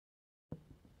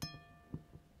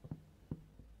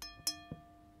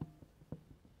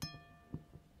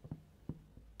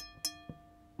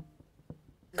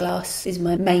glass is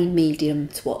my main medium.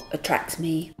 It's what attracts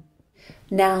me.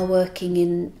 Now working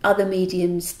in other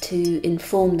mediums to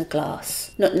inform the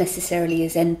glass, not necessarily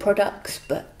as end products,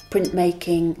 but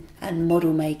printmaking and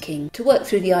model making, to work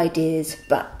through the ideas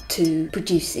but to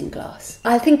producing glass.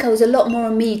 I think I was a lot more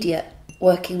immediate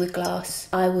working with glass.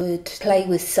 I would play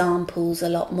with samples a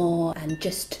lot more and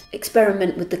just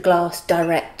experiment with the glass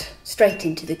direct, straight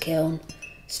into the kiln,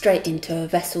 straight into a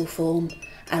vessel form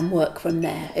and work from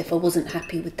there. If I wasn't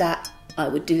happy with that, I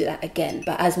would do that again.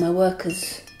 But as my work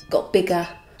has got bigger,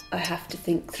 I have to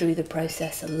think through the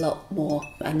process a lot more,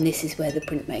 and this is where the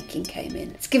printmaking came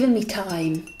in. It's given me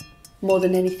time more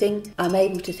than anything. I'm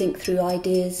able to think through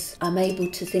ideas. I'm able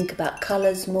to think about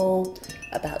colours more,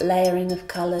 about layering of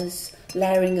colours,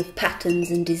 layering of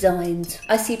patterns and designs.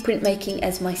 I see printmaking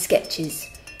as my sketches,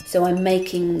 so I'm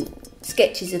making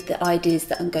sketches of the ideas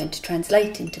that I'm going to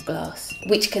translate into glass,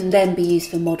 which can then be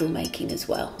used for model making as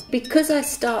well. Because I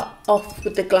start off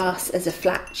with the glass as a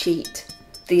flat sheet,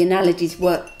 the analogies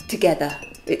work together.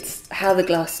 It's how the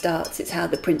glass starts, it's how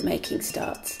the printmaking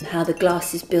starts, and how the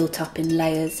glass is built up in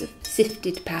layers of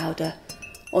sifted powder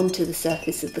onto the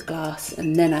surface of the glass,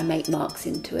 and then I make marks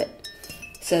into it.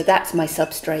 So that's my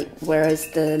substrate,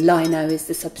 whereas the lino is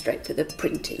the substrate for the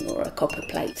printing or a copper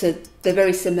plate. So they're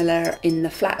very similar in the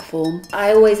flat form.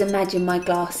 I always imagine my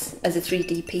glass as a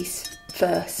 3D piece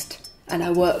first, and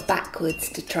I work backwards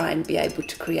to try and be able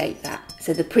to create that.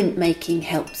 So the printmaking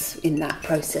helps in that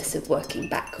process of working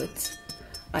backwards.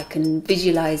 I can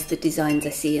visualise the designs I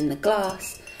see in the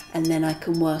glass, and then I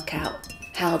can work out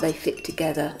how they fit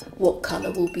together, what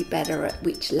colour will be better at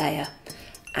which layer.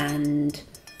 And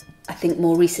I think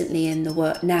more recently in the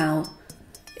work now,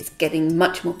 it's getting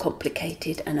much more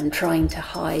complicated, and I'm trying to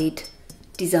hide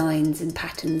designs and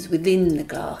patterns within the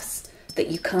glass that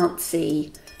you can't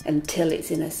see until it's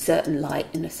in a certain light,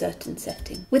 in a certain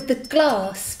setting. With the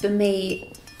glass, for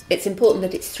me, it's important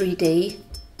that it's 3D.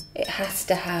 It has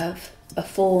to have a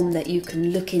form that you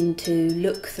can look into,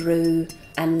 look through,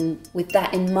 and with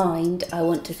that in mind, I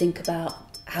want to think about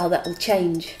how that will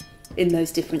change in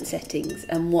those different settings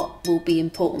and what will be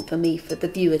important for me for the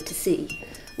viewer to see.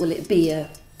 Will it be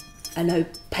an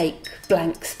opaque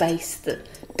blank space that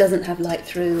doesn't have light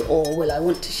through, or will I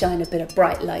want to shine a bit of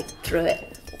bright light through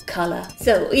it, or colour?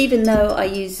 So even though I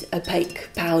use opaque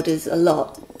powders a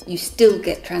lot, you still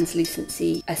get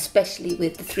translucency, especially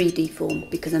with the 3D form,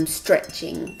 because I'm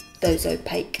stretching those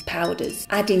opaque powders.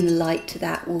 Adding the light to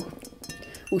that will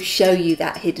show you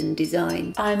that hidden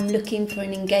design. I'm looking for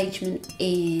an engagement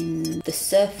in the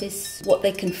surface, what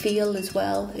they can feel as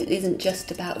well. It isn't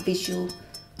just about visual.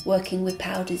 Working with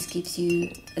powders gives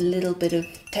you a little bit of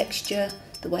texture.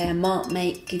 The way I mark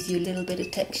make gives you a little bit of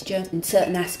texture. In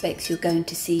certain aspects you're going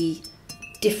to see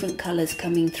different colours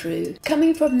coming through.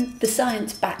 Coming from the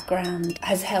science background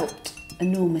has helped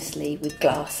enormously with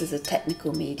glass as a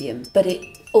technical medium, but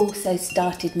it also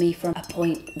started me from a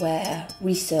point where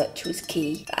research was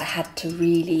key. I had to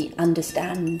really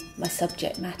understand my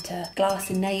subject matter.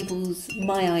 Glass enables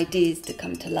my ideas to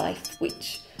come to life,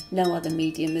 which no other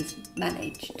medium has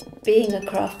managed. Being a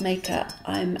craft maker,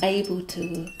 I'm able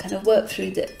to kind of work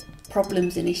through the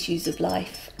problems and issues of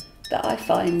life that I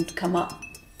find come up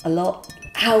a lot.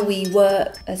 How we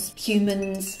work as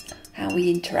humans, how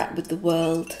we interact with the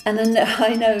world. And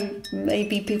I know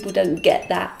maybe people don't get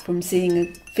that from seeing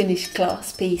a finished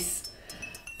glass piece,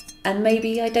 and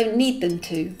maybe I don't need them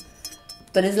to,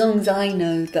 but as long as I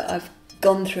know that I've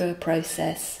gone through a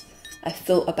process, I've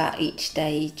thought about each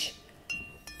stage,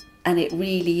 and it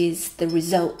really is the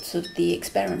results of the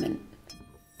experiment.